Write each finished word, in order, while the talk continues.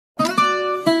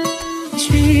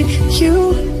treat you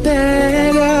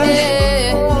better.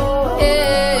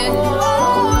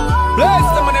 Bless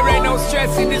them when there ain't no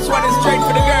stressing. This one is straight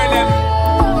for the girl, them.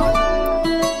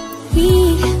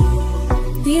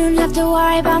 We don't have to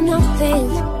worry about nothing.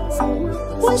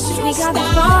 We got the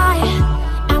fire,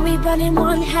 and we burning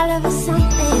one hell of a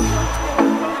something.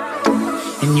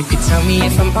 And you could tell me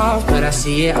if I'm off, but I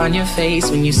see it on your face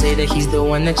when you say that he's the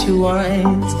one that you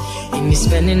want. And you're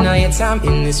spending all your time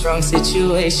in this wrong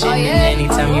situation. And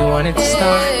anytime you want it to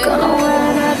start, Gonna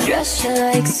wear that dress you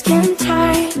like, skin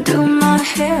tight. Do my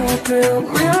hair up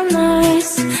real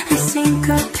nice, and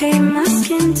syncopate my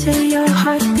skin to your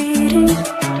heart beating.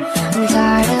 I'm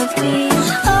tired of being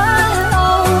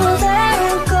oh, there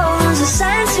it goes. I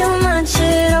sang too much,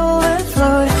 it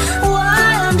overflowed.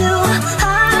 Why do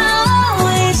I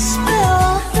always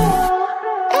spill?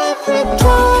 Every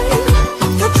time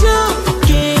that you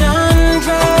get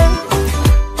undressed,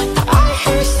 I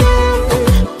hear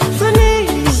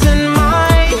symphonies in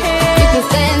my head. You can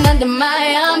stand under my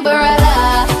umbrella,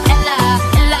 ella,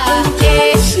 ella,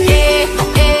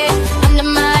 under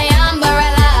my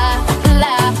umbrella,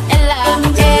 ella, ella,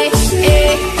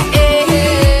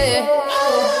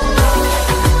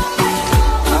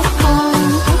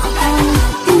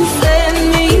 Set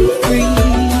me free.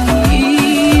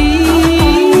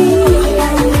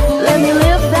 Let me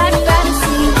live that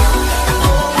fantasy.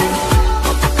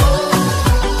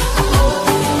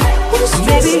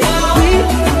 Baby,